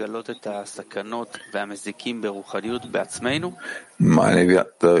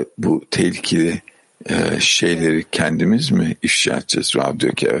 Maneviyatta bu tehlikeli şeyleri kendimiz mi ifşa edeceğiz? Rav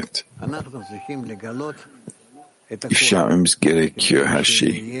diyor ki evet. İfşa etmemiz gerekiyor her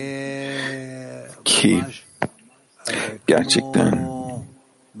şeyi. Ki gerçekten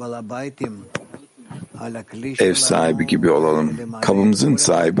ev sahibi gibi olalım. Kabımızın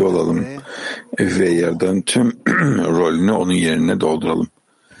sahibi olalım. Ve Yaradan'ın tüm rolünü onun yerine dolduralım.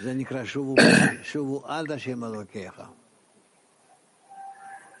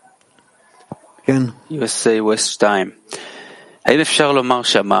 USA West Time. האם אפשר לומר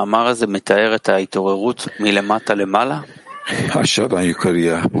שהמאמר הזה מתאר את ההתעוררות מלמטה למעלה? Aşağıdan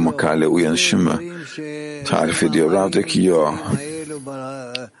yukarıya bu makale uyanışı mı tarif ediyor? Rav'daki yok.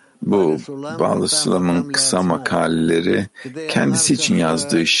 Bu Baal HaSulam'ın kısa makaleleri kendisi için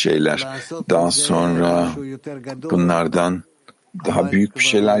yazdığı şeyler. Daha sonra bunlardan daha büyük bir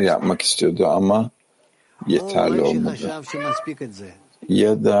şeyler yapmak istiyordu ama yeterli olmadı.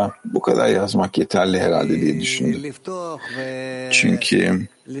 Ya da bu kadar yazmak yeterli herhalde diye düşündüm. Çünkü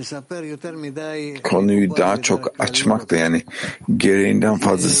konuyu daha çok açmak da yani gereğinden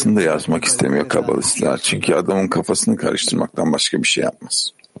fazlasını da yazmak istemiyor kabalistler. Çünkü adamın kafasını karıştırmaktan başka bir şey yapmaz.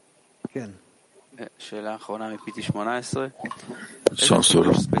 Son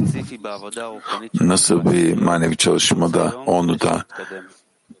soru. Nasıl bir manevi çalışmada onu da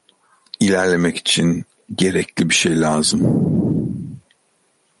ilerlemek için gerekli bir şey lazım?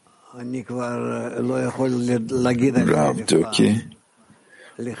 Rav diyor ki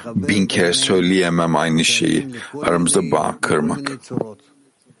 1000 kere söyleyemem aynı şeyi. Aramızda bağ kırmak.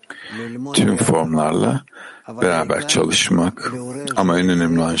 Tüm formlarla beraber çalışmak. Ama en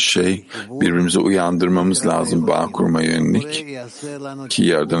önemli olan şey birbirimizi uyandırmamız lazım bağ kurmaya yönelik ki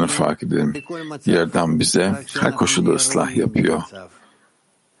Yaradan'ı fark edelim. Yaradan bize her koşulda ıslah yapıyor.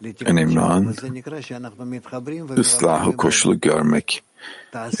 Önemli olan ıslahı koşulu görmek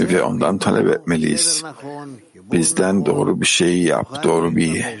ve ondan talep etmeliyiz. Bizden doğru bir şey yap, doğru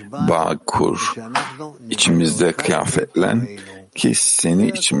bir bağ kur, içimizde kıyafetlen ki seni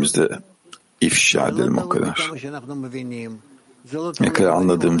içimizde ifşa edelim o kadar. Ne kadar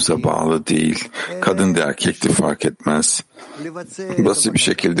anladığımıza bağlı değil. Kadın da erkekti fark etmez. Basit bir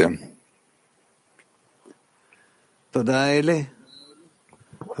şekilde.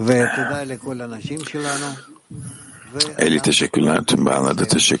 Eli teşekkürler. Tüm bayanlara da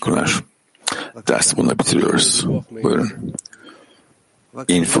teşekkürler. Dersi bununla bitiriyoruz. Buyurun.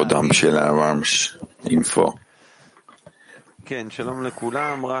 Info'dan bir şeyler varmış. Info.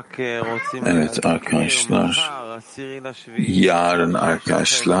 Evet arkadaşlar. Yarın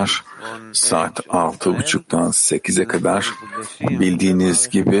arkadaşlar saat 6:30'dan 8'e kadar bildiğiniz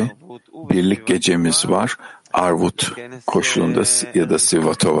gibi birlik gecemiz var. Arvut koşulunda ya da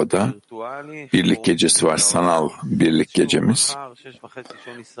Sivatova'da birlik gecesi var. Sanal birlik gecemiz.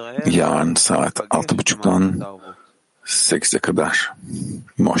 Yarın saat 6:30'dan 8'e kadar.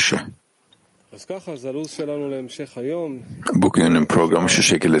 Moshe. Bugünün programı şu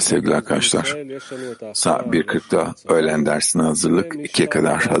şekilde sevgili arkadaşlar. Saat 1.40'da öğlen dersine hazırlık, 2'ye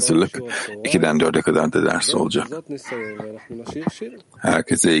kadar hazırlık, 2'den 4'e kadar da ders olacak.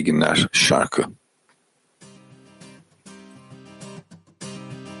 Herkese iyi günler. Şarkı.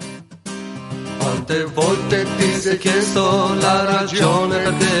 Quante volte ti sei chiesto la ragione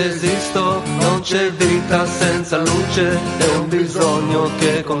perché esisto? Non c'è vita senza luce, è un bisogno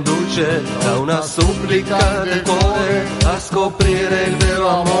che conduce da una supplica del cuore a scoprire il vero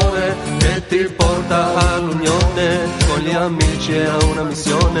amore che ti porta all'unione con gli amici e a una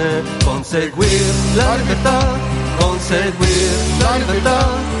missione, conseguir la libertà, conseguir la libertà,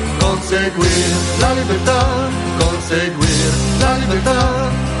 conseguir la libertà, conseguir la libertà.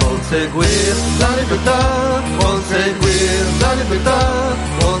 Conseguir la libertà, conseguir la libertà,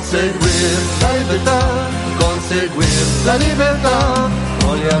 conseguir la libertà, conseguir la libertà.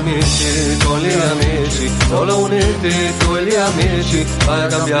 Con gli amici, solo uniti tu e gli amici, vai a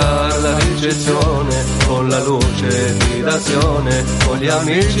cambiare la ricezione con la luce di d'azione. Con gli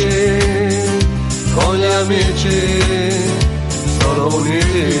amici, solo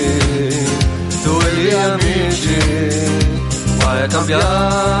uniti tu e gli amici. Vai a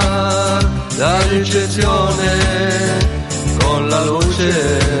cambiare la ricezione con la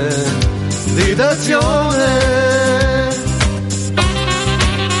luce di d'azione.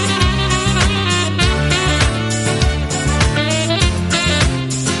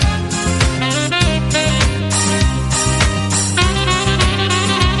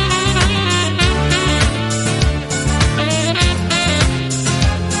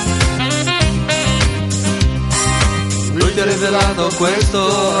 Ti ha rivelato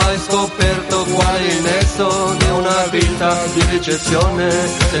questo, hai scoperto qual è il nesso di una vita di ricezione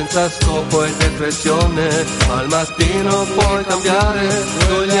senza scopo e depressione, ma al mattino puoi cambiare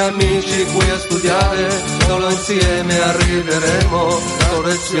con gli amici qui a studiare, solo insieme arriveremo, la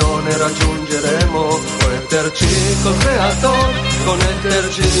correzione raggiungeremo, connetterci col creatore,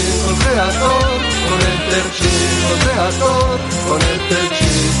 connetterci col creatore, connetterci col creatore, connetterci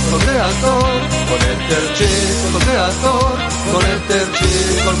col creatore, connetterci col creatore. Connetterci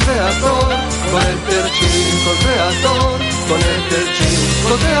col creatore, connetterci col creatore, connetterci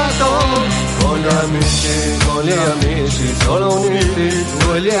col creatore. Con gli amici, solo uniti,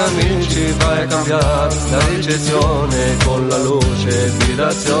 tu e gli amici, vai a cambiare la ricezione con la luce di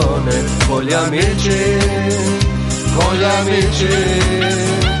d'azione. Con gli amici,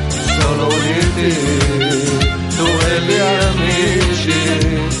 solo uniti, tu e gli amici,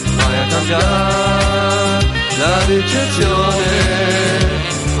 vai a cambiare la ricezione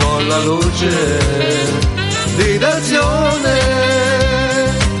con la luce di d'azione.